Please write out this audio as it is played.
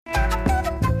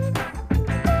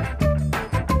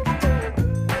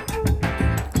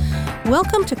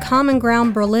Welcome to Common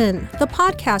Ground Berlin, the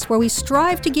podcast where we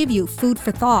strive to give you food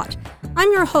for thought.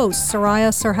 I'm your host,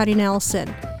 Soraya Sarhadi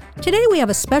Nelson. Today we have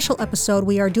a special episode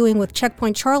we are doing with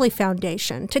Checkpoint Charlie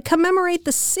Foundation to commemorate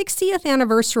the 60th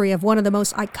anniversary of one of the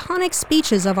most iconic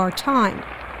speeches of our time.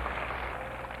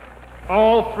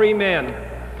 All free men,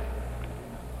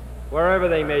 wherever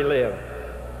they may live,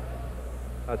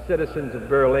 are citizens of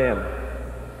Berlin.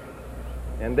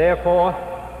 And therefore,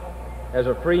 as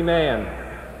a free man,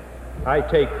 I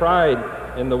take pride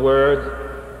in the words,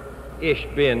 Ich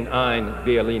bin ein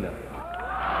Berliner.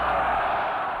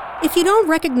 If you don't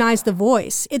recognize the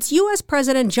voice, it's U.S.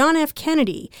 President John F.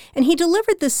 Kennedy, and he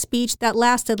delivered this speech that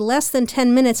lasted less than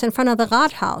 10 minutes in front of the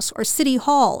Rathaus, or City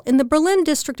Hall, in the Berlin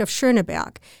district of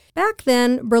Schöneberg. Back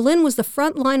then, Berlin was the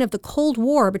front line of the Cold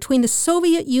War between the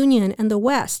Soviet Union and the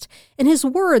West, and his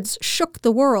words shook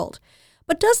the world.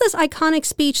 But does this iconic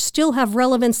speech still have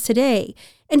relevance today?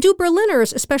 And do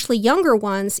Berliners, especially younger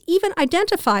ones, even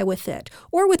identify with it,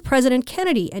 or with President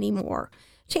Kennedy anymore?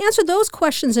 To answer those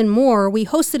questions and more, we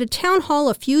hosted a town hall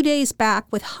a few days back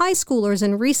with high schoolers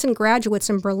and recent graduates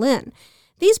in Berlin.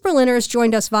 These Berliners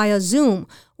joined us via Zoom,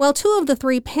 while two of the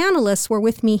three panelists were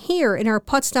with me here in our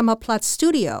Potsdamer Platz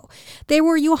studio. They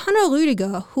were Johanna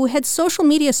Rüdiger, who heads social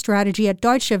media strategy at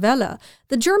Deutsche Welle,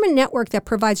 the German network that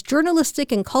provides journalistic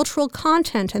and cultural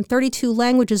content in 32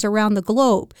 languages around the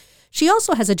globe. She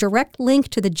also has a direct link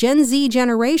to the Gen Z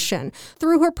generation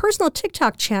through her personal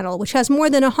TikTok channel, which has more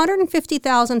than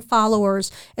 150,000 followers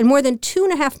and more than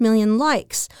 2.5 million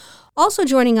likes. Also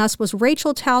joining us was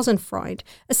Rachel Tausenfreund,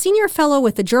 a senior fellow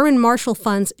with the German Marshall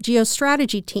Fund's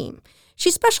Geostrategy team.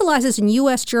 She specializes in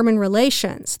U.S.-German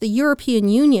relations, the European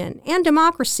Union, and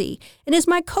democracy, and is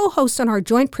my co-host on our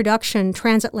joint production,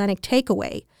 Transatlantic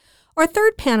Takeaway. Our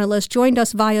third panelist joined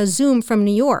us via Zoom from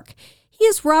New York. He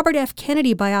is Robert F.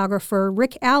 Kennedy biographer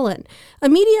Rick Allen, a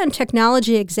media and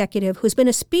technology executive who's been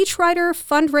a speechwriter,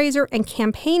 fundraiser, and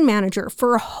campaign manager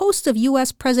for a host of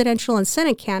U.S. presidential and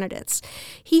Senate candidates.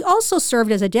 He also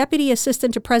served as a deputy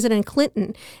assistant to President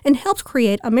Clinton and helped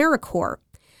create AmeriCorps.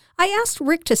 I asked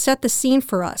Rick to set the scene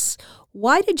for us.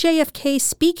 Why did JFK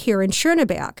speak here in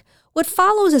Schöneberg? What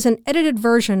follows is an edited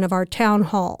version of our town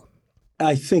hall.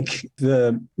 I think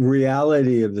the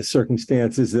reality of the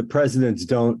circumstance is that presidents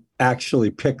don't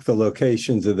actually pick the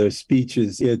locations of their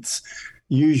speeches. It's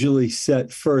usually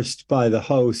set first by the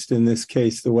host, in this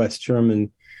case, the West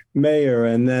German mayor,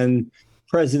 and then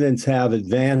presidents have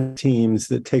advanced teams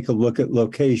that take a look at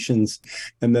locations,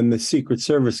 and then the Secret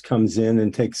Service comes in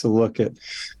and takes a look at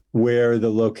where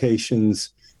the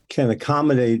locations can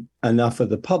accommodate enough of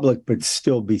the public but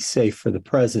still be safe for the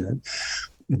president.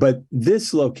 But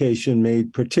this location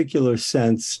made particular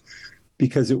sense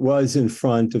because it was in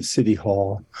front of City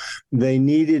Hall. They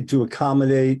needed to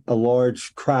accommodate a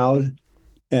large crowd,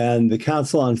 and the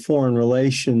Council on Foreign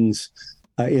Relations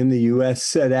in the U.S.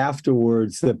 said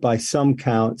afterwards that by some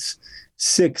counts,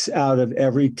 6 out of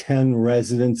every 10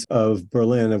 residents of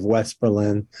Berlin, of West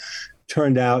Berlin,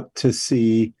 turned out to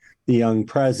see the young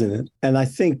president. And I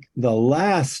think the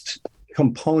last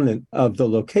component of the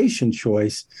location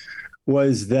choice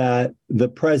was that the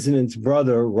president's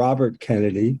brother, Robert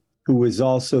Kennedy, who was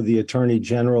also the Attorney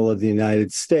General of the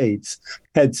United States,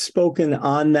 had spoken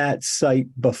on that site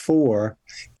before,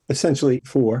 essentially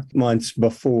 4 months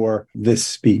before this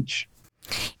speech.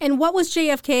 And what was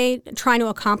JFK trying to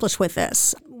accomplish with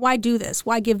this? Why do this?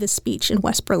 Why give this speech in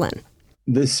West Berlin?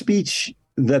 The speech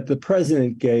that the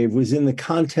president gave was in the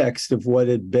context of what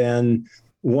had been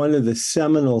one of the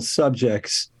seminal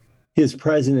subjects his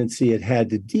presidency had had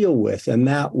to deal with, and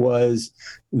that was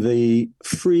the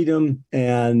freedom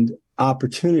and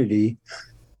opportunity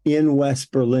in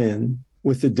West Berlin,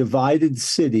 with a divided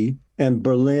city and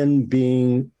Berlin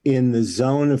being in the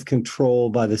zone of control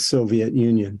by the Soviet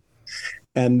Union.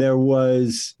 And there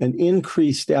was an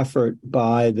increased effort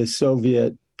by the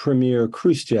Soviet Premier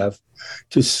Khrushchev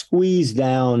to squeeze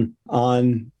down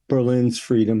on Berlin's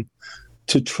freedom,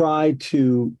 to try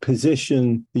to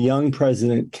position the young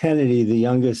President Kennedy, the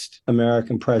youngest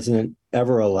American president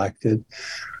ever elected,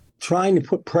 trying to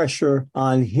put pressure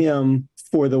on him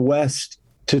for the West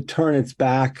to turn its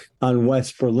back on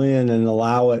West Berlin and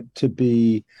allow it to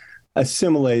be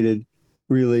assimilated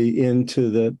really into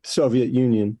the Soviet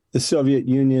Union. The Soviet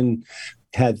Union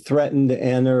had threatened to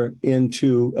enter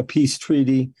into a peace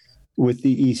treaty with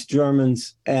the East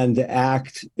Germans and to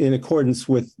act in accordance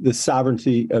with the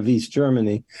sovereignty of East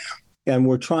Germany. And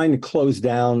we're trying to close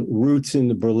down routes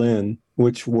into Berlin,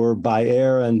 which were by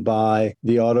air and by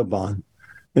the Autobahn.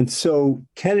 And so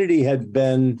Kennedy had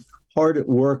been hard at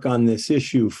work on this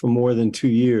issue for more than 2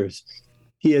 years.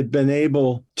 he had been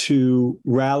able to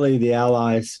rally the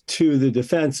Allies to the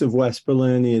defense of West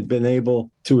Berlin. He had been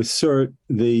able to assert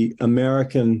the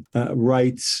American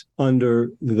rights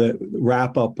under the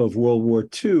wrap-up of World War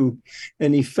II.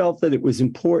 And he felt that it was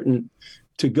important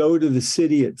to go to the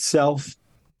city itself.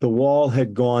 The wall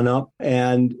had gone up,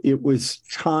 and it was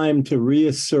time to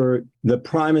reassert the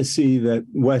primacy that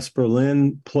West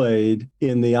Berlin played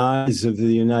in the eyes of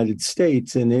the United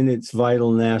States and in its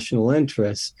vital national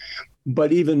interests,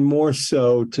 but even more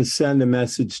so to send a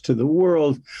message to the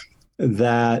world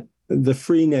that the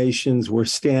free nations were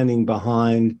standing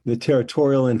behind the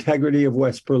territorial integrity of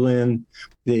West Berlin,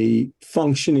 the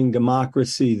functioning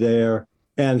democracy there,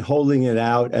 and holding it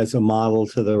out as a model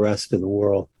to the rest of the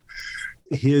world.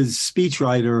 His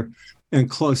speechwriter and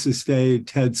closest aide,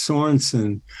 Ted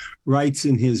Sorensen, writes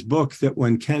in his book that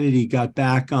when Kennedy got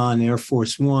back on Air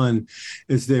Force One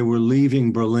as they were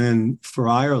leaving Berlin for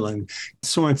Ireland,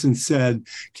 Sorensen said,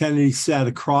 Kennedy sat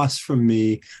across from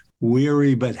me,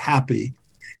 weary but happy.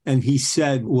 And he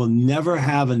said, we'll never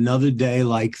have another day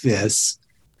like this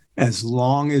as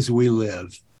long as we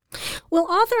live. Well,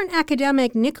 author and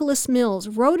academic Nicholas Mills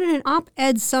wrote in an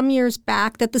op-ed some years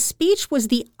back that the speech was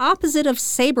the opposite of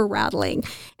saber-rattling.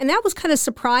 And that was kind of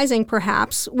surprising,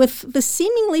 perhaps, with the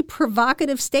seemingly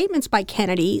provocative statements by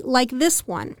Kennedy, like this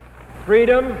one.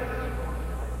 Freedom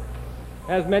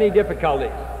has many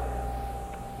difficulties,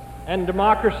 and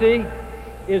democracy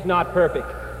is not perfect.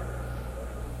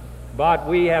 But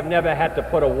we have never had to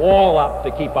put a wall up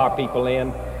to keep our people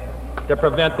in, to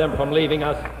prevent them from leaving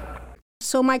us.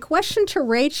 So my question to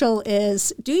Rachel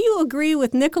is, do you agree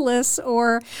with Nicholas,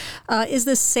 or is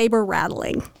this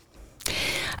saber-rattling?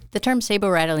 The term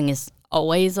saber-rattling is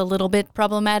always a little bit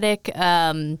problematic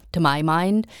to my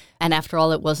mind. And after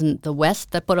all, it wasn't the West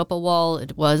that put up a wall,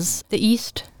 it was the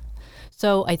East.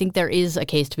 So I think there is a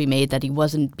case to be made that he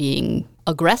wasn't being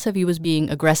aggressive, he was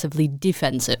being aggressively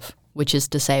defensive, which is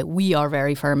to say we are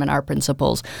very firm in our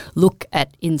principles. Look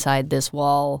at inside this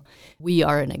wall. We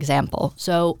are an example.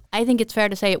 So I think it's fair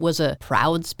to say it was a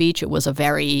proud speech. It was a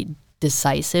very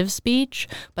decisive speech,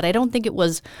 but I don't think it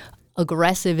was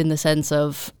aggressive in the sense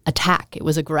of attack. It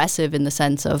was aggressive in the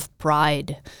sense of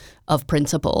pride, of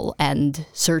principle, and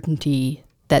certainty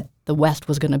that the West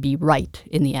was going to be right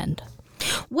in the end.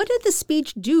 What did the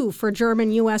speech do for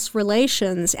German-U.S.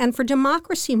 relations and for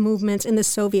democracy movements in the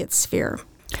Soviet sphere?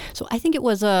 So I think it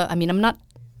was I'm not,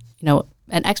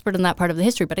 an expert in that part of the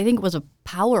history, but I think it was a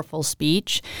powerful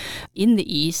speech in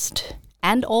the East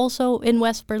and also in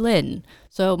West Berlin.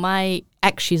 So my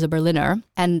ex, she's a Berliner,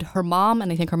 and her mom,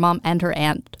 and I think her mom and her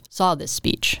aunt saw this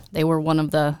speech. They were one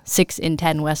of the 6 in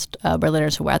 10 West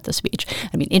Berliners who were at the speech.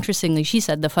 I mean, interestingly, she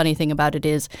said the funny thing about it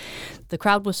is the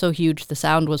crowd was so huge, the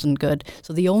sound wasn't good.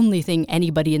 So the only thing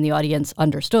anybody in the audience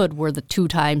understood were the 2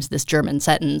 times this German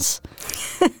sentence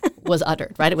was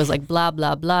uttered, right? It was like, blah,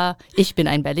 blah, blah, ich bin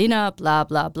ein Berliner, blah,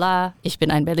 blah, blah, ich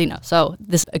bin ein Berliner. So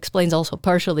this explains also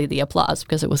partially the applause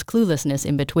because it was cluelessness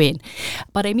in between.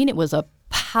 But I mean, it was a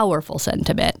powerful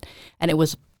sentiment, and it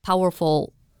was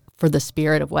powerful for the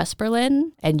spirit of West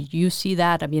Berlin. And you see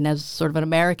that, as sort of an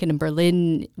American in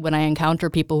Berlin, when I encounter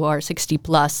people who are 60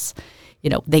 plus,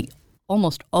 they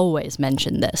almost always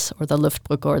mention this or the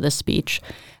Luftbrücke or the speech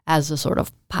as a sort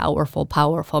of powerful,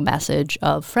 powerful message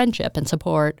of friendship and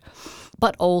support.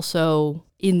 But also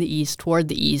in the East, toward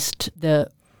the East, the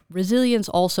resilience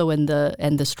also and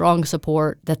the strong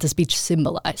support that the speech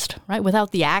symbolized, right?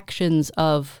 Without the actions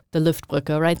of the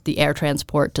Luftbrücke, right, the air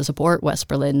transport to support West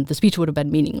Berlin, the speech would have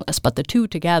been meaningless. But the two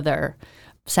together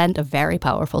sent a very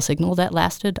powerful signal that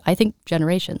lasted, I think,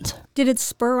 generations. Did it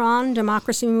spur on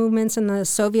democracy movements in the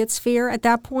Soviet sphere at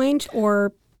that point,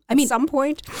 or at some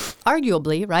point?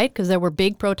 Arguably, right? Because there were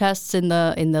big protests in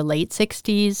the late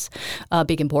 60s,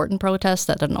 big important protests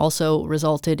that then also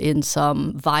resulted in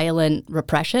some violent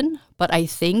repression. But I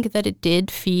think that it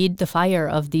did feed the fire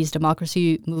of these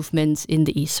democracy movements in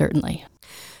the East, certainly.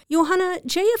 Johanna,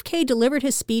 JFK delivered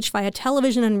his speech via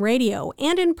television and radio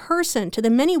and in person to the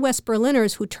many West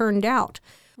Berliners who turned out.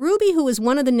 Ruby, who is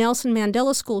one of the Nelson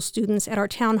Mandela School students at our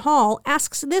town hall,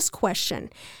 asks this question.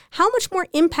 How much more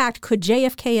impact could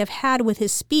JFK have had with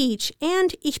his speech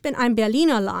and Ich bin ein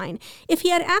Berliner line if he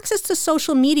had access to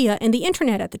social media and the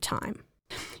internet at the time?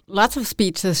 lots of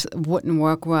speeches wouldn't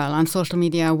work well on social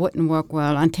media, wouldn't work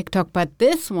well on TikTok, but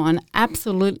this one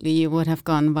absolutely would have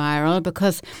gone viral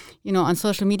because, on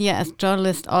social media as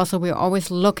journalists also, we're always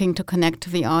looking to connect to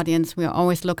the audience. We're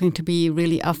always looking to be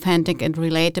really authentic and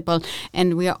relatable.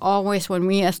 And we are always, when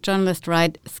we as journalists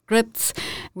write scripts,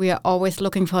 we are always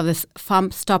looking for this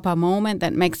thumb stopper moment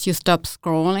that makes you stop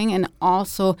scrolling, and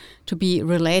also to be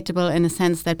relatable in a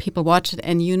sense that people watch it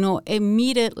and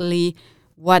immediately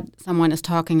what someone is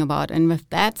talking about. And with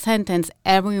that sentence,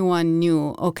 everyone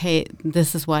knew, okay,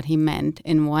 this is what he meant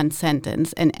in one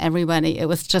sentence. And everybody, it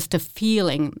was just a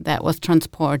feeling that was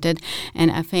transported. And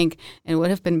I think it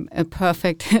would have been a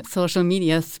perfect social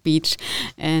media speech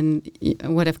and it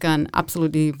would have gone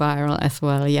absolutely viral as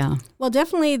well, yeah. Well,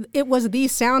 definitely it was the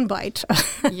soundbite,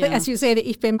 as you say, the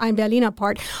Ich bin ein Berliner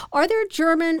part. Are there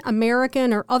German,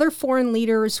 American, or other foreign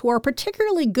leaders who are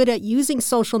particularly good at using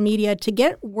social media to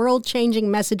get world-changing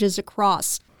messages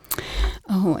across?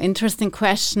 Oh, interesting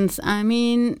questions. I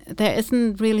mean, there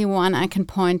isn't really one I can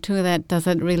point to that does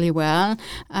it really well.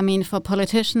 I mean, for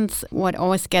politicians, what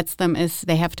always gets them is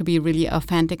they have to be really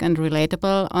authentic and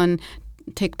relatable on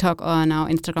TikTok or now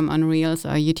Instagram on Reels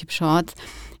or YouTube Shorts.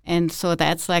 And so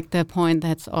that's like the point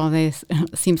that's always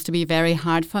seems to be very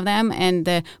hard for them. And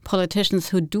the politicians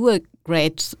who do a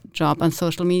great job on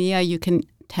social media, you can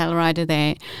tell right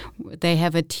away they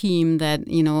have a team that,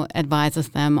 advises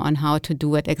them on how to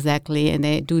do it exactly. And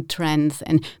they do trends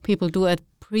and people do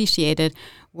appreciate it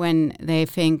when they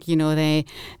think, they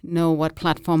know what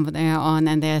platform they're on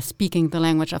and they're speaking the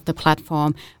language of the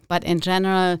platform. But in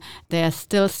general, they're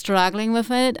still struggling with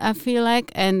it, I feel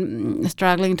like, and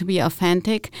struggling to be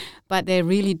authentic. But they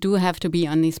really do have to be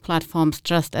on these platforms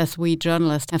just as we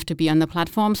journalists have to be on the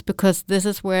platforms, because this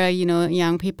is where,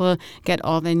 young people get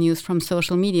all their news from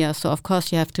social media. So, of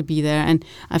course, you have to be there. And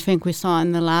I think we saw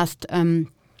in the last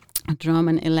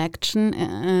German election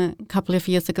a couple of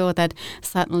years ago that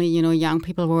suddenly, young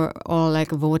people were all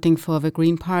like voting for the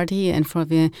Green Party and for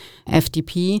the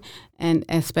FDP, and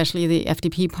especially the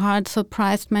FDP part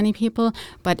surprised many people.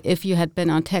 But if you had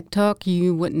been on TikTok,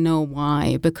 you would know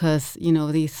why, because,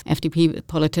 these FDP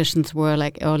politicians were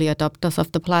like early adopters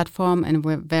of the platform and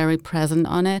were very present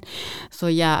on it. So,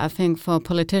 yeah, I think for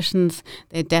politicians,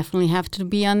 they definitely have to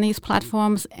be on these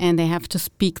platforms and they have to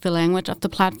speak the language of the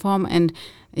platform, and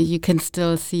you can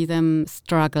still see them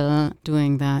struggle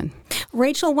doing that.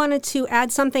 Rachel wanted to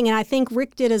add something, and I think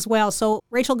Rick did as well. So,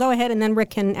 Rachel, go ahead, and then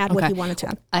Rick can add what he wanted to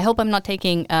add. I hope I'm not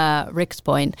taking Rick's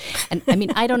point. And I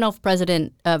mean, I don't know if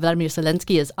President Vladimir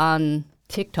Zelensky is on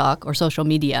TikTok or social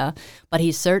media, but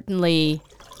he's certainly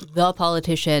the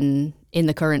politician in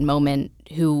the current moment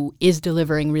who is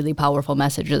delivering really powerful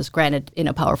messages, granted in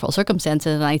a powerful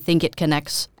circumstances. And I think it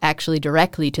connects actually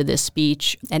directly to this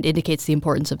speech and indicates the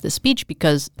importance of this speech,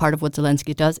 because part of what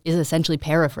Zelensky does is essentially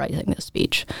paraphrasing this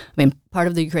speech. I mean, part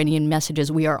of the Ukrainian message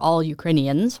is we are all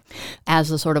Ukrainians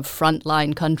as a sort of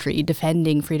frontline country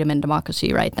defending freedom and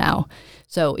democracy right now.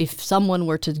 So if someone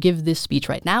were to give this speech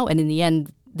right now, and in the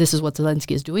end, this is what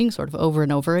Zelensky is doing sort of over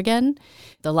and over again,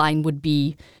 the line would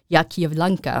be, "Ya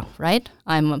Kievlanka," right?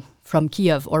 I'm from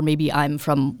Kiev, or maybe I'm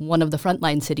from one of the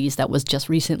frontline cities that was just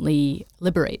recently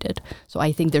liberated. So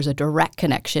I think there's a direct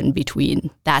connection between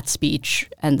that speech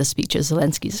and the speeches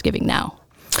Zelensky is giving now.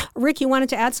 Rick, you wanted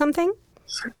to add something?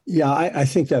 Yeah, I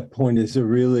think that point is a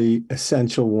really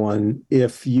essential one.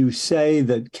 If you say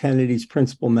that Kennedy's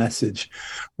principal message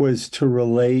was to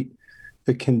relate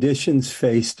the conditions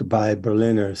faced by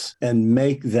Berliners and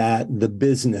make that the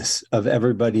business of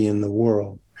everybody in the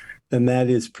world, then that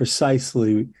is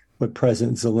precisely what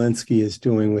President Zelensky is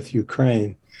doing with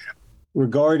Ukraine.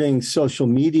 Regarding social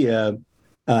media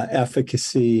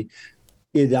efficacy,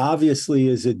 it obviously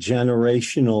is a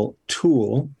generational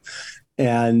tool,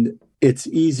 and it's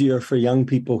easier for young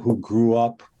people who grew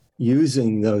up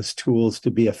using those tools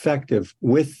to be effective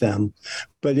with them.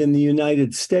 But in the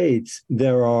United States,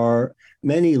 there are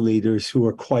many leaders who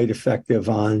are quite effective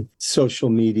on social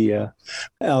media.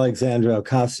 Alexandria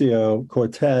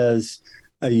Ocasio-Cortez,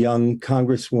 a young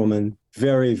congresswoman,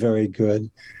 very, very good.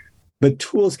 But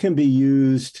tools can be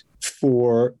used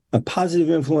for a positive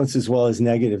influence as well as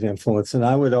negative influence. And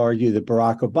I would argue that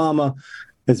Barack Obama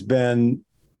has been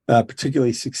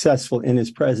particularly successful in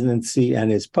his presidency and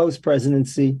his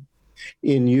post-presidency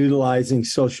in utilizing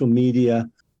social media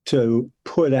to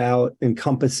put out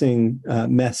encompassing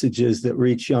messages that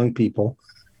reach young people.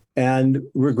 And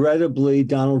regrettably,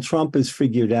 Donald Trump has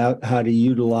figured out how to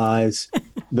utilize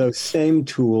those same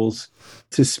tools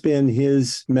to spin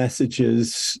his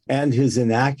messages and his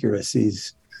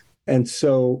inaccuracies. And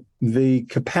so the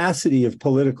capacity of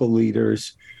political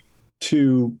leaders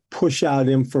to push out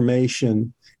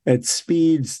information at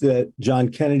speeds that John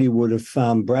Kennedy would have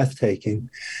found breathtaking.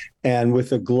 And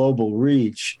with a global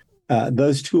reach,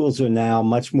 those tools are now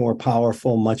much more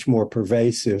powerful, much more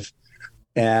pervasive,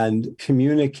 and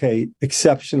communicate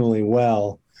exceptionally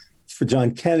well. For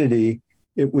John Kennedy,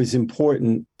 it was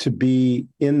important to be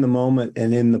in the moment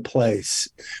and in the place,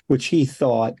 which he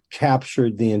thought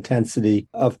captured the intensity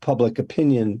of public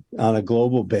opinion on a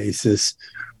global basis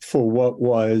for what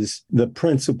was the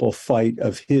principal fight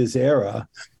of his era,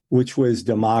 which was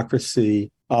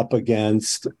democracy up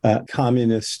against a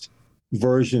communist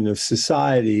version of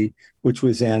society, which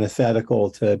was antithetical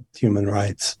to human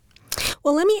rights.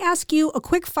 Well, let me ask you a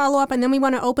quick follow-up, and then we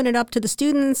want to open it up to the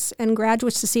students and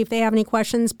graduates to see if they have any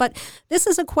questions. But this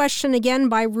is a question, again,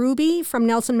 by Ruby from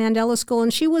Nelson Mandela School,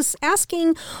 and she was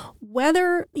asking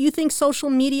whether you think social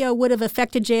media would have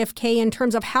affected JFK in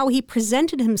terms of how he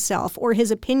presented himself or his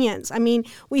opinions. I mean,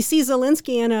 we see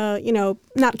Zelensky in a,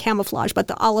 not camouflage, but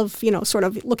the olive, sort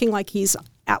of looking like he's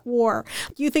at war.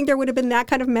 Do you think there would have been that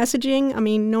kind of messaging? I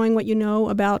mean, knowing what you know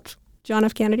about John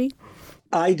F. Kennedy?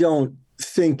 I don't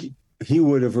think he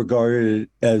would have regarded it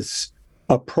as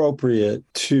appropriate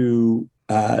to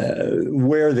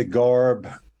wear the garb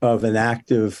of an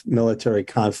active military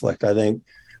conflict. I think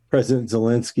President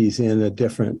Zelensky's in a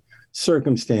different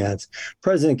circumstance.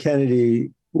 President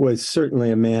Kennedy was certainly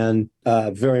a man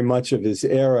very much of his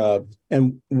era.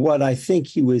 And what I think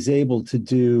he was able to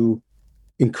do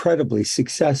incredibly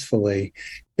successfully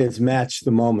is match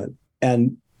the moment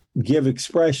and give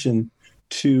expression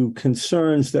to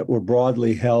concerns that were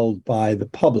broadly held by the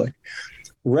public.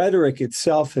 Rhetoric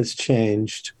itself has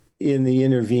changed in the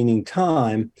intervening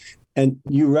time, and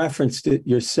you referenced it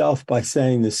yourself by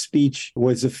saying the speech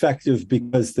was effective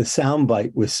because the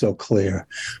soundbite was so clear.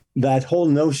 That whole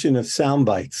notion of sound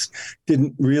bites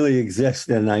didn't really exist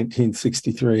in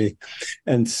 1963.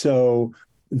 And so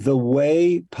the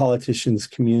way politicians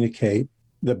communicate,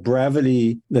 the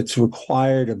brevity that's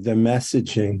required of their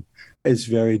messaging is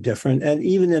very different. And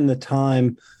even in the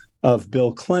time of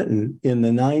Bill Clinton in the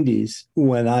 90s,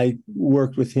 when I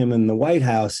worked with him in the White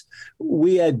House,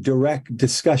 we had direct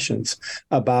discussions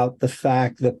about the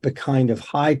fact that the kind of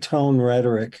high-tone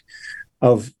rhetoric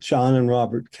of John and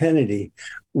Robert Kennedy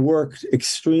worked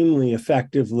extremely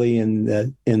effectively in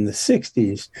the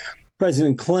 60s.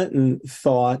 President Clinton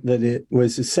thought that it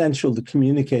was essential to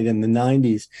communicate in the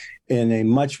 90s in a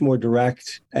much more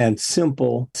direct and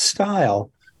simple style,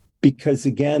 because,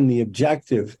 again, the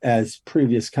objective, as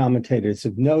previous commentators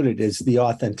have noted, is the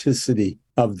authenticity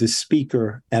of the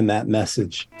speaker and that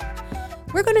message.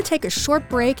 We're going to take a short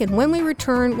break, and when we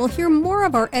return, we'll hear more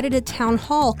of our edited town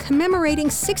hall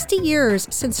commemorating 60 years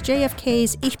since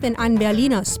JFK's Ich bin ein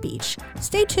Berliner speech.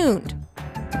 Stay tuned.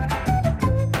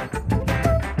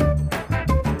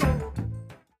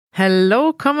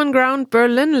 Hello, Common Ground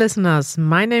Berlin listeners.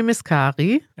 My name is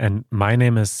Kari. And my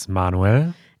name is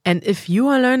Manuel. And if you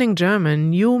are learning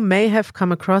German, you may have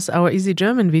come across our Easy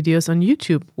German videos on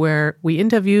YouTube, where we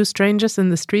interview strangers in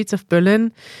the streets of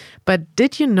Berlin. But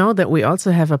did you know that we also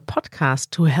have a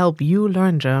podcast to help you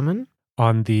learn German?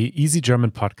 On the Easy German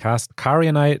podcast, Kari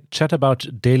and I chat about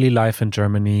daily life in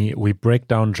Germany. We break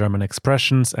down German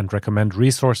expressions and recommend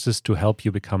resources to help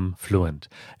you become fluent.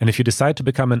 And if you decide to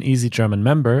become an Easy German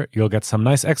member, you'll get some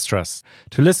nice extras.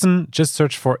 To listen, just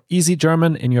search for Easy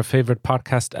German in your favorite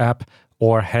podcast app,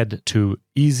 or head to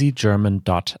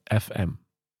easygerman.fm.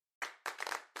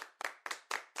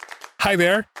 Hi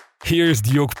there, here's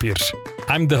Diogo Pires.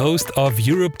 I'm the host of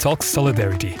Europe Talks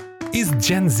Solidarity. Is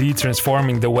Gen Z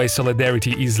transforming the way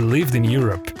solidarity is lived in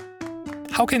Europe?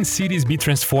 How can cities be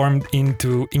transformed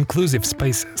into inclusive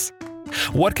spaces?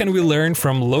 What can we learn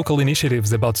from local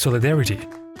initiatives about solidarity?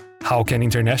 How can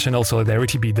international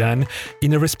solidarity be done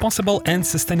in a responsible and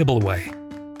sustainable way?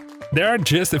 There are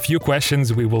just a few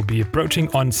questions we will be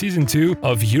approaching on Season 2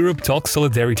 of Europe Talks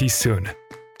Solidarity soon.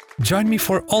 Join me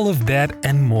for all of that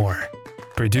and more.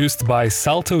 Produced by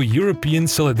Salto European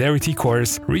Solidarity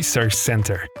Course Research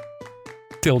Center.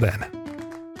 Till then.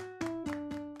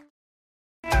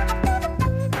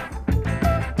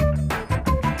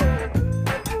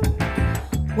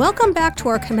 Welcome back to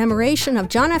our commemoration of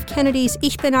John F. Kennedy's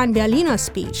Ich bin ein Berliner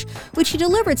speech, which he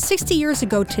delivered 60 years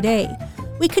ago today.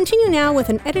 We continue now with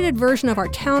an edited version of our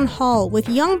town hall with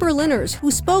young Berliners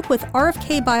who spoke with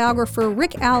RFK biographer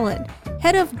Rick Allen,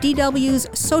 head of DW's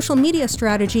social media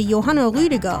strategy Johanna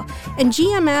Rüdiger, and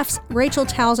GMF's Rachel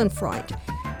Tausenfreund.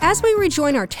 As we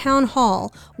rejoin our town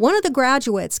hall, one of the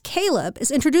graduates, Caleb, is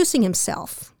introducing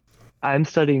himself. I'm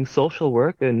studying social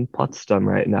work in Potsdam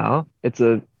right now. It's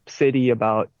a city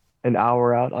about an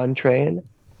hour out on train.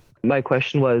 My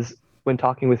question was, when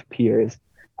talking with peers,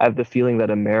 I have the feeling that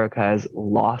America has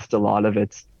lost a lot of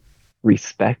its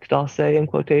respect, I'll say, in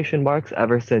quotation marks,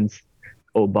 ever since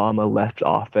Obama left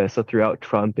office. So throughout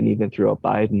Trump and even throughout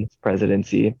Biden's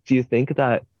presidency. Do you think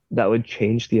that that would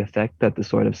change the effect that the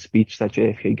sort of speech that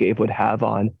JFK gave would have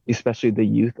on especially the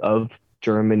youth of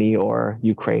Germany or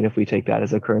Ukraine, if we take that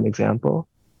as a current example?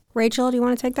 Rachel, do you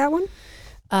want to take that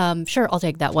one? Sure, I'll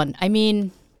take that one. I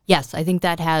mean, yes, I think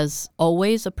that has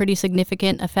always a pretty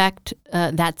significant effect.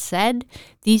 That said,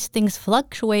 these things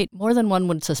fluctuate more than one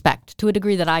would suspect, to a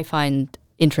degree that I find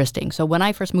interesting. So when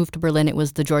I first moved to Berlin, it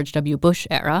was the George W. Bush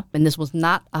era, and this was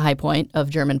not a high point of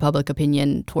German public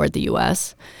opinion toward the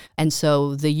U.S. And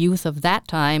so the youth of that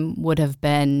time would have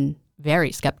been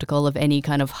very skeptical of any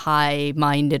kind of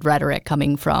high-minded rhetoric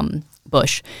coming from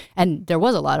Bush. And there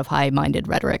was a lot of high-minded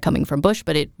rhetoric coming from Bush,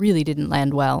 but it really didn't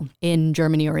land well in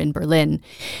Germany or in Berlin.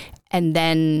 And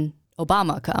then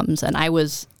Obama comes, and I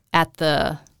was at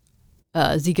the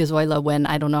Siegessäule when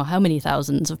I don't know how many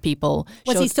thousands of people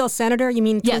Was he still senator? You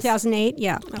mean Yes. 2008?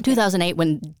 Yeah. Okay. 2008,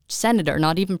 when Senator,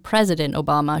 not even President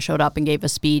Obama, showed up and gave a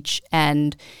speech,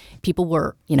 and people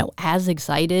were, as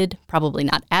excited, probably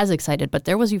not as excited, but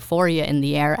there was euphoria in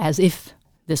the air as if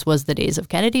this was the days of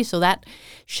Kennedy. So that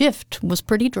shift was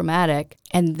pretty dramatic.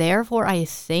 And therefore, I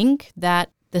think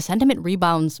that the sentiment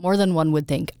rebounds more than one would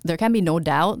think. There can be no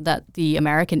doubt that the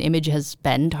American image has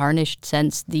been tarnished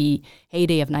since the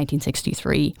heyday of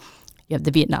 1963. You have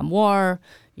the Vietnam War,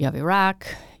 you have Iraq,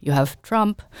 you have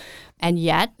Trump, and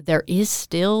yet there is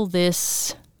still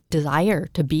this desire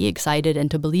to be excited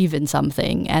and to believe in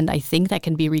something. And I think that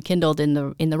can be rekindled in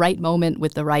the right moment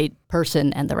with the right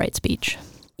person and the right speech.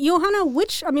 Johanna,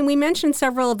 we mentioned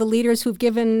several of the leaders who've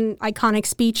given iconic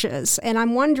speeches, and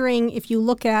I'm wondering if you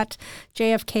look at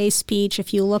JFK's speech,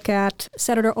 if you look at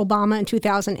Senator Obama in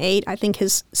 2008, I think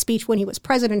his speech when he was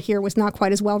president here was not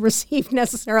quite as well received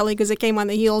necessarily because it came on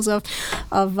the heels of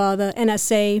the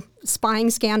NSA spying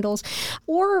scandals.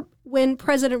 Or when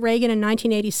President Reagan in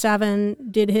 1987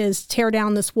 did his tear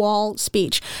down this wall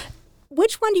speech.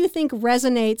 Which one do you think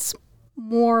resonates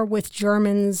more with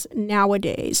Germans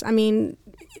nowadays? I mean,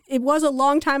 it was a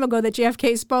long time ago that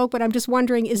JFK spoke, but I'm just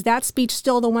wondering, is that speech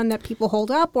still the one that people hold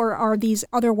up, or are these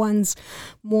other ones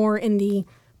more in the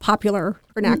popular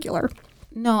vernacular?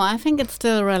 No, I think it's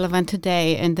still relevant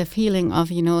today, and the feeling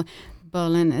of,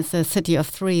 Berlin is a city of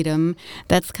freedom.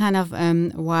 That's kind of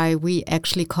why we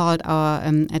actually called our,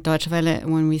 at Deutsche Welle,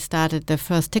 when we started the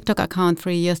first TikTok account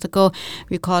 3 years ago,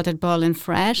 we called it Berlin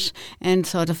Fresh. And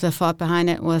sort of the thought behind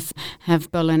it was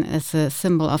have Berlin as a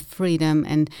symbol of freedom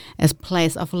and as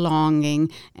place of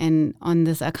longing. And on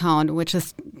this account, which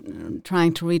is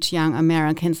trying to reach young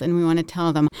Americans, and we want to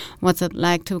tell them what's it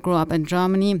like to grow up in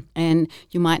Germany. And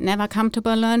you might never come to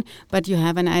Berlin, but you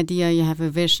have an idea, you have a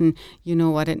vision, you know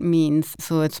what it means.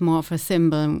 So it's more of a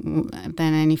symbol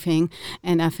than anything.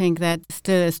 And I think that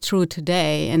still is true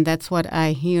today. And that's what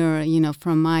I hear,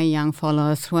 from my young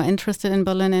followers who are interested in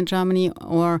Berlin and Germany,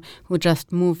 or who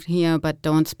just moved here but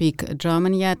don't speak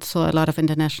German yet. So a lot of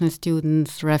international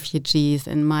students, refugees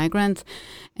and migrants.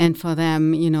 And for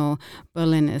them,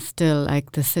 Berlin is still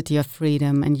like the city of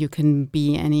freedom, and you can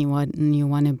be anyone you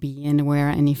want to be and wear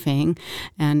anything.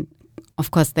 And of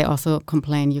course, they also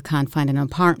complain you can't find an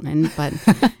apartment, but,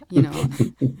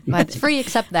 but it's free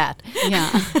except that. Yeah.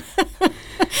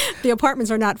 The apartments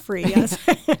are not free, yes.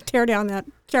 Tear down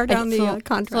the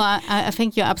contract. So I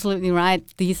think you're absolutely right.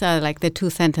 These are like the two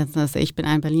sentences, Ich bin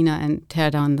ein Berliner and tear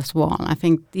down this wall. I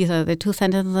think these are the two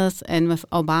sentences. And with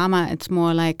Obama, it's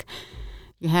more like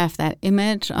you have that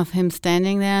image of him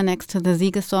standing there next to the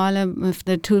Siegessäule with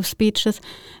the two speeches.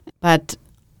 But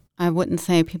I wouldn't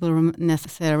say people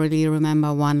necessarily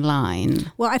remember one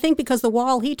line. Well, I think because the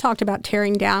wall he talked about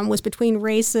tearing down was between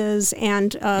races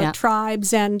and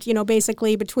tribes and,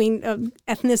 basically between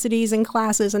ethnicities and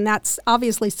classes, and that's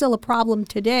obviously still a problem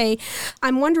today.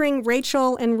 I'm wondering,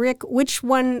 Rachel and Rick, which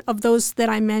one of those that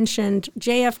I mentioned,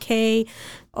 JFK,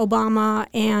 Obama,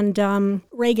 and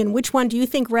Reagan, which one do you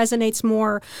think resonates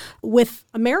more with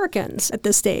Americans at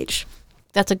this stage?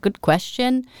 That's a good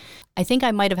question. I think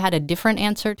I might have had a different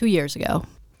answer 2 years ago.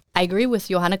 I agree with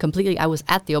Johanna completely. I was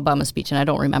at the Obama speech and I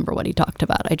don't remember what he talked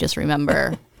about. I just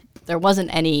remember there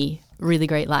wasn't any really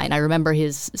great line. I remember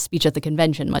his speech at the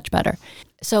convention much better.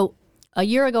 So a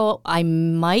year ago, I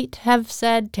might have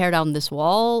said tear down this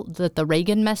wall, that the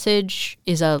Reagan message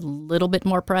is a little bit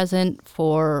more present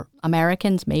for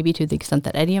Americans, maybe to the extent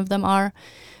that any of them are.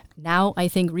 Now, I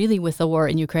think really with the war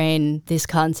in Ukraine, this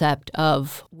concept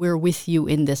of we're with you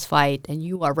in this fight and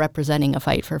you are representing a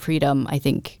fight for freedom, I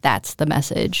think that's the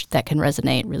message that can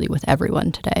resonate really with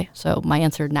everyone today. So my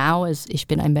answer now is Ich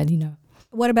bin ein Berliner.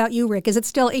 What about you, Rick? Is it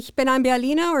still Ich bin ein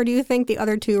Berliner, or do you think the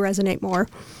other two resonate more?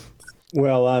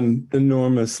 Well, I'm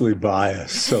enormously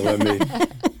biased, so let me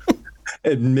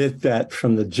admit that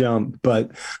from the jump.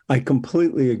 But I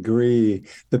completely agree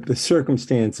that the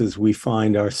circumstances we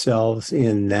find ourselves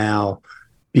in now,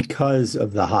 because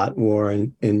of the hot war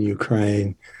in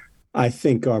Ukraine, I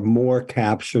think are more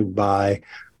captured by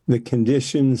the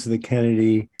conditions that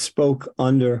Kennedy spoke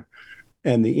under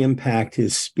and the impact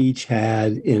his speech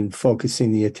had in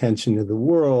focusing the attention of the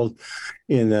world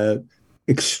in an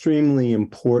extremely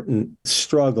important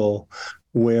struggle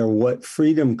where what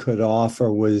freedom could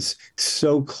offer was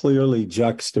so clearly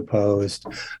juxtaposed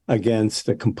against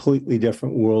a completely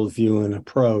different worldview and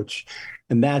approach.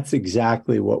 And that's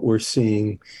exactly what we're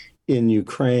seeing in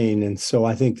Ukraine. And so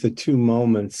I think the two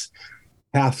moments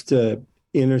have to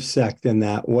intersect in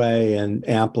that way and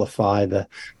amplify the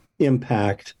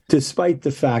impact, despite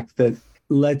the fact that,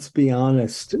 let's be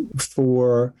honest,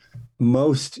 for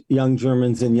most young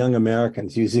Germans and young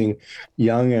Americans, using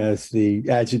young as the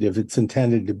adjective it's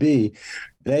intended to be,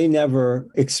 they never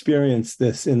experienced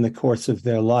this in the course of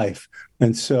their life.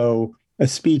 And so a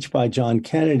speech by John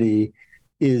Kennedy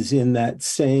is in that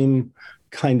same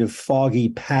kind of foggy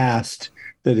past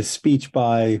that a speech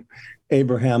by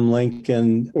Abraham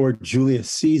Lincoln or Julius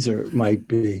Caesar might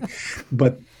be.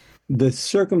 But the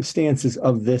circumstances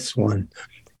of this one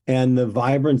and the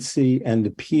vibrancy and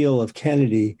appeal of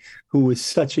Kennedy, who was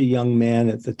such a young man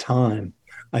at the time,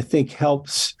 I think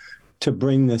helps to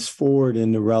bring this forward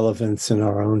into relevance in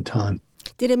our own time.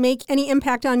 Did it make any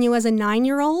impact on you as a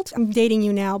 9-year-old? I'm dating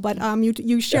you now, but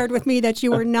you shared with me that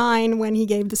you were 9 when he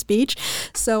gave the speech.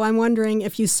 So I'm wondering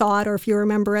if you saw it or if you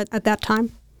remember it at that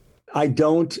time. I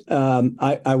don't.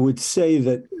 I would say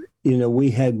that, we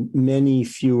had many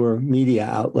fewer media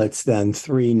outlets than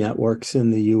 3 networks in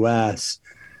the U.S.,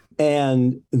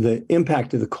 and the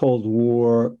impact of the Cold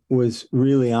War was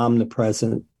really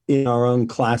omnipresent in our own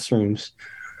classrooms.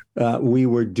 We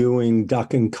were doing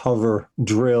duck and cover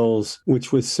drills,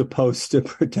 which was supposed to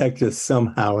protect us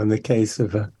somehow in the case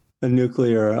of a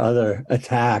nuclear or other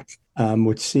attack,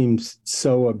 which seems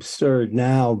so absurd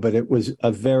now, but it was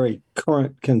a very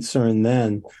current concern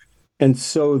then. And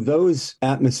so those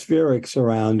atmospherics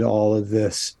around all of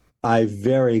this, I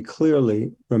very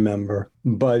clearly remember,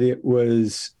 but it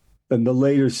was in the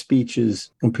later speeches,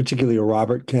 and particularly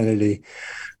Robert Kennedy,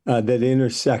 that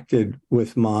intersected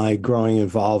with my growing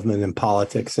involvement in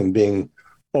politics and being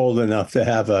old enough to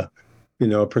have a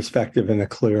perspective and a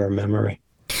clearer memory.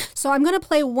 So I'm going to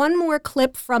play one more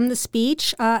clip from the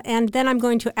speech, and then I'm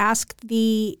going to ask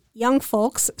the young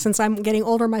folks, since I'm getting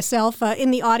older myself,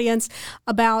 in the audience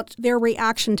about their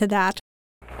reaction to that.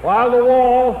 While the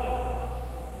wall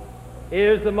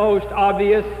is the most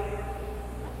obvious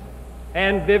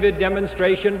and vivid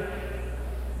demonstration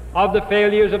of the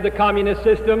failures of the communist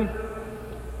system,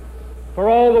 for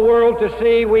all the world to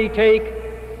see, we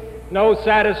take no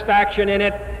satisfaction in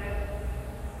it,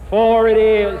 for it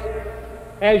is,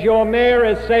 as your mayor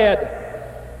has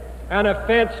said, an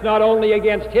offense not only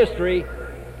against history,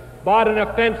 but an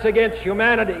offense against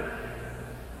humanity,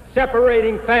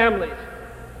 separating families,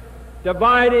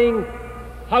 dividing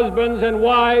husbands and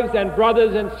wives and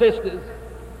brothers and sisters,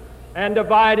 and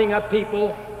dividing a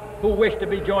people who wish to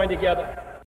be joined together.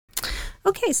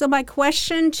 Okay, so my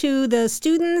question to the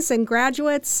students and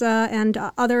graduates and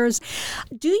others,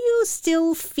 do you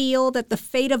still feel that the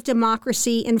fate of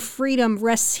democracy and freedom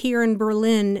rests here in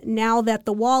Berlin now that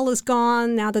the wall is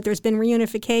gone, now that there's been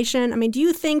reunification? I mean, do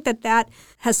you think that that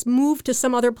has moved to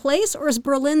some other place, or is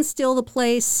Berlin still the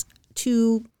place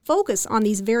to focus on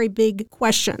these very big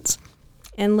questions?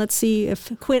 And let's see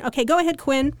if Quinn, okay, go ahead,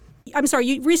 Quinn. I'm sorry,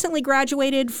 you recently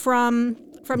graduated from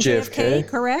JFK,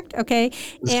 correct? Okay.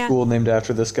 The school named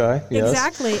after this guy, yes.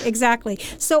 Exactly.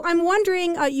 So I'm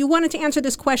wondering, you wanted to answer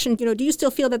this question, do you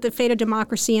still feel that the fate of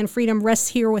democracy and freedom rests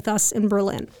here with us in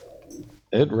Berlin?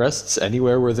 It rests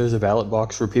anywhere where there's a ballot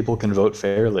box where people can vote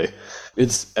fairly.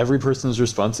 It's every person's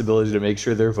responsibility to make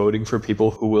sure they're voting for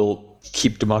people who will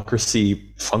keep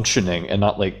democracy functioning and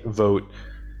not vote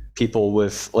people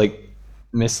with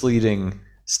misleading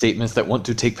statements that want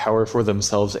to take power for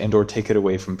themselves and or take it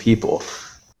away from people.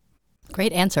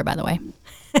 Great answer, by the way.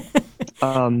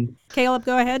 Caleb,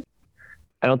 go ahead.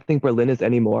 I don't think Berlin is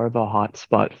any more of a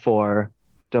hotspot for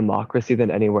democracy than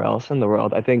anywhere else in the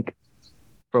world. I think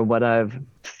from what I've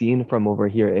seen from over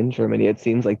here in Germany, it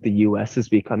seems like the US is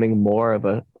becoming more of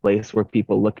a place where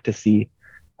people look to see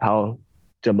how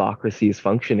democracy is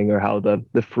functioning or how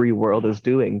the free world is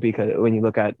doing. Because when you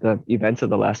look at the events of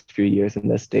the last few years in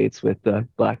the States with the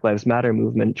Black Lives Matter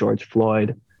movement, George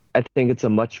Floyd, I think it's a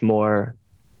much more,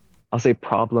 I'll say,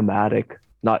 problematic,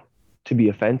 not to be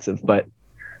offensive, but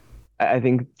I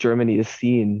think Germany is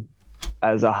seen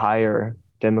as a higher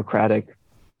democratic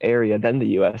area than the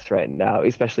US right now,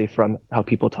 especially from how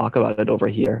people talk about it over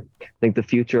here. I think the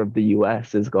future of the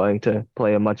US is going to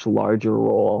play a much larger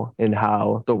role in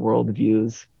how the world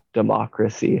views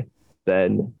democracy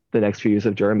than the next few years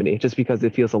of Germany, just because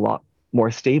it feels a lot more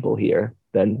stable here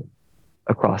than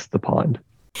across the pond.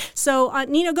 So,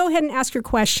 Nina, go ahead and ask your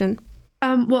question.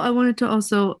 Well, I wanted to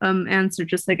also answer,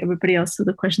 just like everybody else, to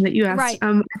the question that you asked. Right.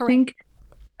 I think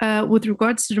with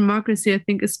regards to democracy, I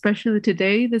think especially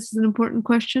today, this is an important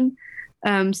question,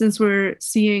 since we're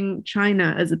seeing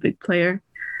China as a big player,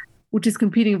 which is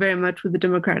competing very much with the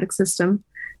democratic system.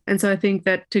 And so I think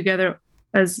that together,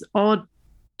 as all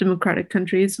democratic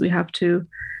countries, we have to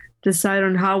decide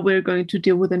on how we're going to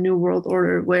deal with a new world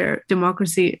order where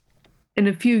democracy in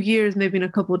a few years, maybe in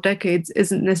a couple of decades,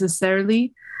 isn't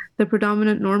necessarily the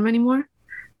predominant norm anymore.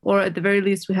 Or at the very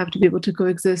least, we have to be able to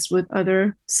coexist with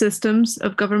other systems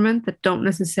of government that don't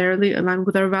necessarily align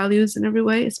with our values in every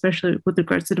way, especially with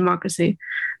regards to democracy.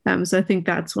 So I think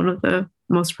that's one of the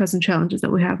most present challenges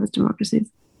that we have as democracies.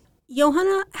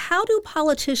 Johanna, how do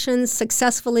politicians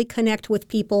successfully connect with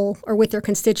people or with their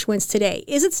constituents today?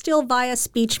 Is it still via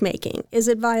speech making? Is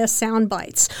it via sound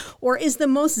bites? Or is the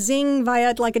most zing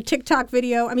via like a TikTok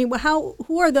video? I mean,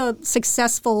 who are the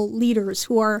successful leaders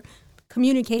who are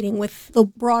communicating with the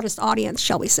broadest audience,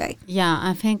 shall we say? Yeah,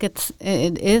 I think it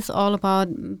is all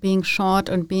about being short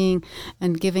and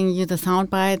giving you the sound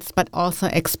bites, but also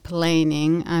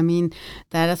explaining. I mean,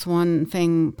 that is one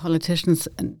thing politicians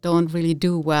don't really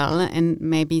do well, and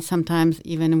maybe sometimes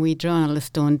even we journalists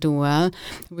don't do well.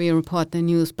 We report the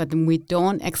news, but we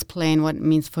don't explain what it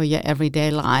means for your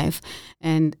everyday life.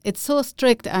 And it's so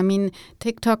strict. I mean,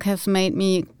 TikTok has made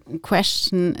me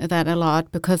question that a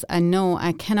lot, because I know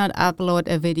I cannot upload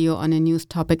a video on a news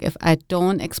topic if I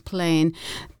don't explain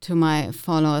to my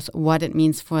followers what it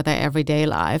means for their everyday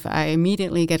life. I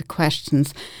immediately get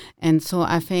questions. And so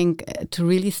I think to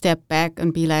really step back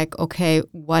and be like, okay,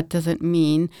 what does it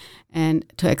mean? And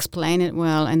to explain it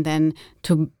well, and then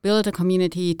to build a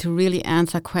community, to really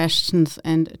answer questions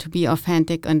and to be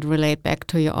authentic and relate back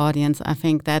to your audience. I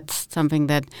think that's something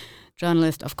that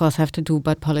journalists, of course, have to do,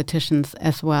 but politicians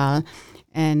as well.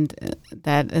 And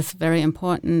that is very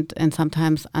important and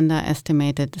sometimes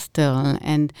underestimated still.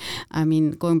 And I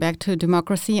mean, going back to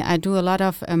democracy, I do a lot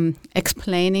of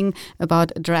explaining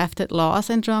about drafted laws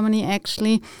in Germany,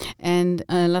 actually. And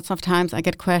lots of times I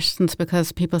get questions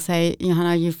because people say,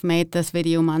 Johanna, you've made this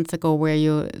video months ago where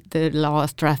the law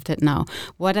is drafted now.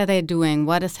 What are they doing?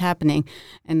 What is happening?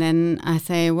 And then I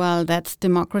say, well, that's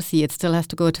democracy. It still has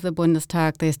to go to the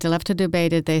Bundestag. They still have to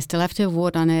debate it. They still have to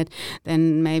vote on it.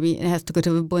 Then maybe it has to go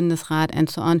to the Bundesrat and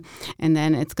so on, and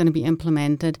then it's going to be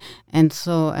implemented. And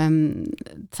so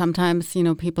sometimes,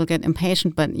 people get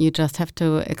impatient, but you just have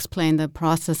to explain the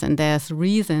process, and there's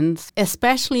reasons,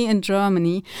 especially in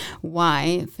Germany,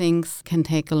 why things can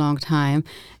take a long time.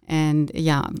 And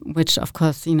which of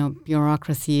course,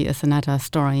 bureaucracy is another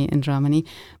story in Germany.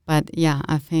 But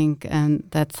I think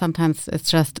that sometimes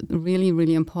it's just really,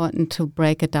 really important to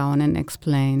break it down and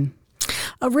explain.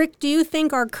 Rick, do you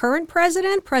think our current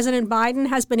President Biden,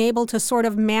 has been able to sort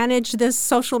of manage this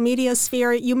social media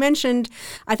sphere? You mentioned,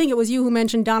 I think it was you who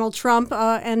mentioned Donald Trump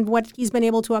and what he's been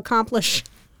able to accomplish,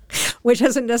 which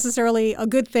isn't necessarily a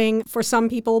good thing for some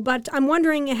people. But I'm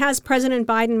wondering, has President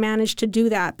Biden managed to do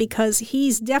that? Because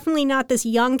he's definitely not this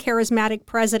young, charismatic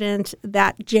president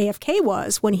that JFK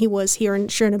was when he was here in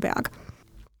Schöneberg.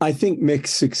 I think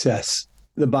mixed success.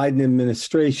 The Biden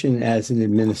administration as an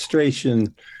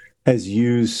administration has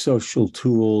used social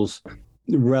tools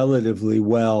relatively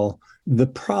well. The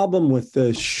problem with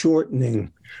the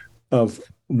shortening of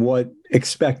what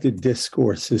expected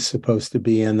discourse is supposed to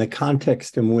be and the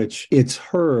context in which it's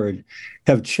heard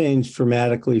have changed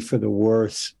dramatically for the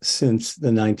worse since the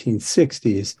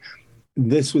 1960s.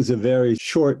 This was a very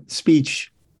short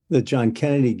speech that John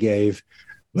Kennedy gave,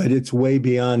 but it's way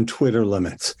beyond Twitter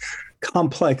limits.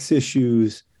 Complex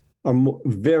issues are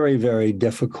very, very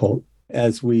difficult,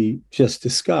 as we just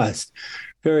discussed,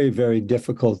 very, very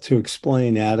difficult to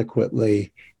explain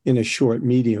adequately in a short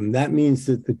medium. That means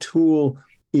that the tool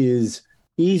is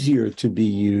easier to be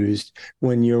used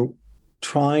when you're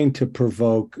trying to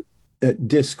provoke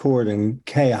discord and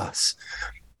chaos.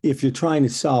 If you're trying to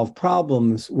solve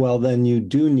problems, well, then you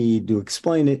do need to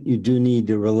explain it. You do need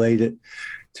to relate it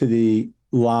to the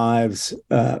lives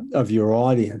of your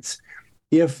audience.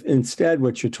 If instead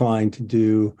what you're trying to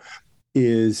do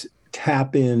is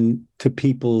tap into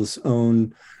people's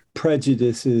own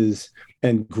prejudices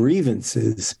and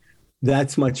grievances,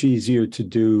 That's much easier to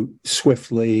do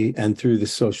swiftly and through the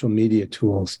social media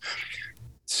tools.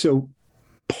 So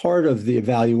part of the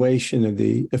evaluation of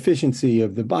the efficiency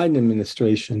of the Biden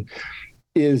administration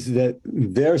is that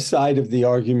their side of the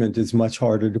argument is much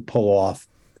harder to pull off,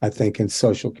 I think, in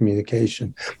social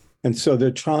communication. And so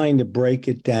they're trying to break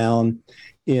it down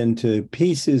into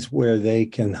pieces where they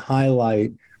can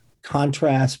highlight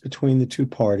contrast between the two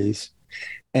parties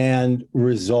and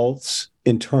results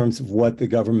in terms of what the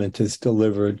government has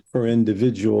delivered for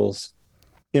individuals,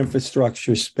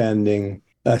 infrastructure spending,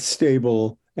 a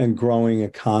stable and growing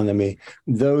economy.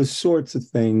 Those sorts of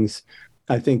things,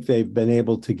 I think they've been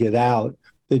able to get out.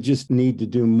 They just need to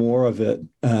do more of it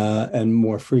and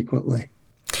more frequently.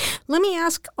 Let me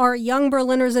ask our young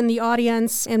Berliners in the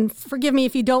audience, and forgive me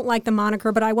if you don't like the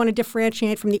moniker, but I want to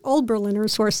differentiate from the old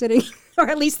Berliners who are sitting, or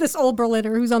at least this old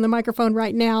Berliner who's on the microphone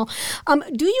right now.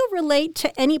 Do you relate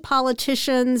to any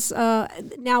politicians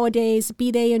nowadays,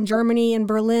 be they in Germany, in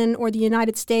Berlin, or the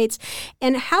United States,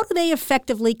 and how do they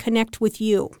effectively connect with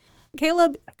you?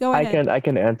 Caleb, go ahead. I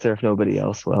can answer if nobody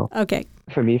else will. Okay.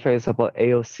 For me, for example,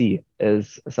 AOC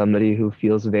is somebody who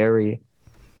feels very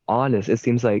honest. It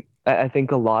seems like I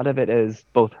think a lot of it is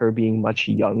both her being much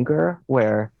younger,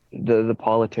 where the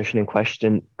politician in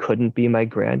question couldn't be my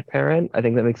grandparent. I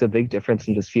think that makes a big difference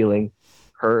in just feeling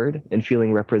heard and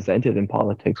feeling represented in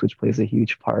politics, which plays a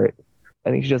huge part.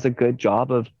 I think she does a good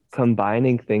job of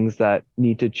combining things that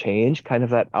need to change, kind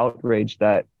of that outrage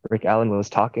that Rick Allen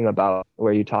was talking about,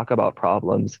 where you talk about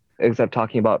problems, except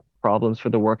talking about problems for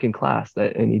the working class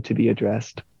that need to be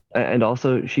addressed. And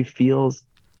also she feels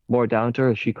more down to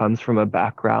earth. She comes from a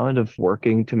background of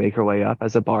working to make her way up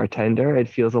as a bartender. It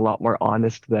feels a lot more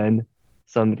honest than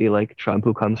somebody like Trump,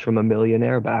 who comes from a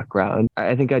millionaire background.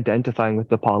 I think identifying with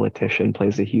the politician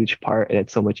plays a huge part, and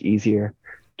it's so much easier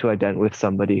to identify with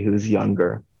somebody who's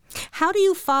younger. How do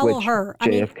you follow her?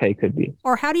 JFK could be.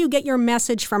 Or how do you get your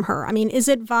message from her? I mean, is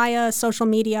it via social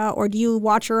media, or do you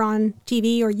watch her on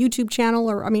TV or YouTube channel?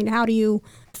 Or, I mean, how do you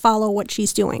follow what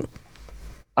she's doing?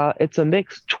 It's a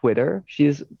mixed Twitter.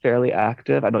 She's fairly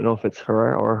active. I don't know if it's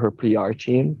her or her PR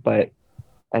team, but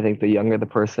I think the younger the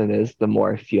person is, the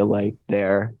more I feel like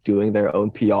they're doing their own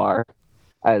PR,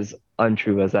 as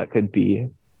untrue as that could be.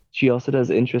 She also does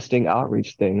interesting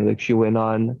outreach things. Like she went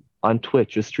on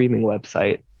Twitch, a streaming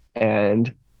website,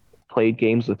 and played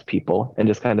games with people and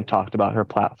just kind of talked about her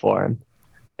platform.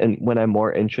 And when I'm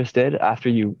more interested, after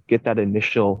you get that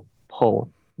initial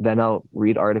pull, then I'll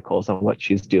read articles on what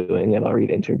she's doing and I'll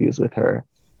read interviews with her.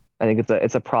 I think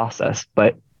it's a process,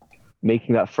 but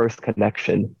making that first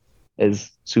connection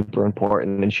is super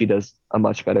important, and she does a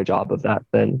much better job of that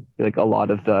than like a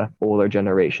lot of the older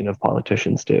generation of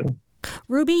politicians do.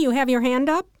 Ruby, you have your hand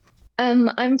up?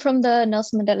 I'm from the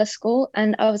Nelson Mandela School,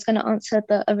 and I was going to answer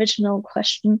the original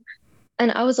question.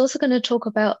 And I was also going to talk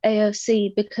about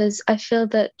AOC because I feel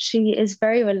that she is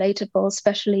very relatable,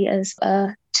 especially as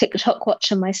a TikTok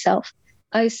watcher myself.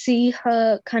 I see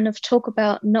her kind of talk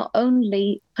about not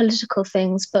only political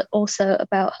things, but also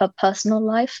about her personal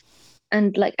life.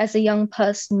 And like as a young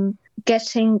person,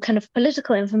 getting kind of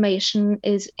political information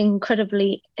is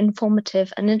incredibly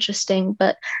informative and interesting.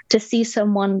 But to see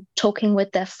someone talking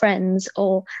with their friends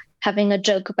or having a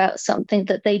joke about something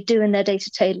that they do in their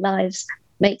day-to-day lives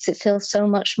makes it feel so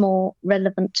much more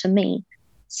relevant to me.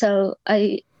 So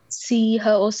I see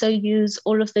her also use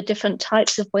all of the different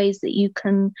types of ways that you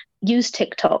can use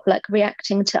TikTok, like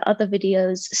reacting to other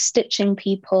videos, stitching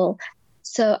people.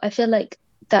 So I feel like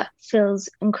that feels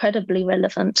incredibly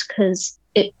relevant because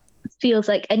it feels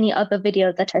like any other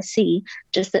video that I see,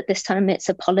 just that this time it's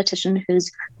a politician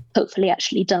who's hopefully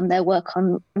actually done their work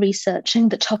on researching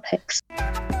the topics.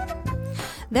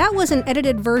 That was an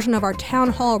edited version of our town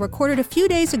hall recorded a few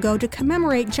days ago to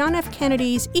commemorate John F.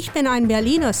 Kennedy's Ich bin ein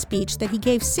Berliner speech that he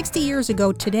gave 60 years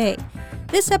ago today.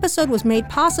 This episode was made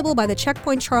possible by the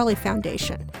Checkpoint Charlie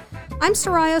Foundation. I'm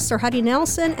Soraya Sarhadi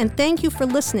Nelson, and thank you for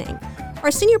listening.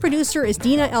 Our senior producer is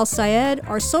Dina El Sayed,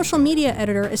 our social media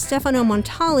editor is Stefano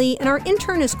Montali, and our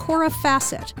intern is Cora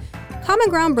Fassett. Common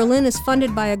Ground Berlin is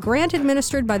funded by a grant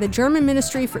administered by the German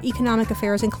Ministry for Economic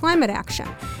Affairs and Climate Action,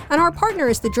 and our partner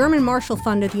is the German Marshall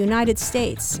Fund of the United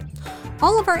States.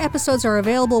 All of our episodes are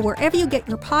available wherever you get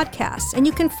your podcasts, and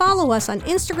you can follow us on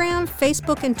Instagram,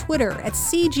 Facebook, and Twitter at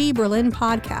CG Berlin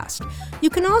Podcast. You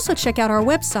can also check out our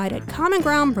website at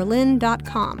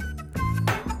commongroundberlin.com.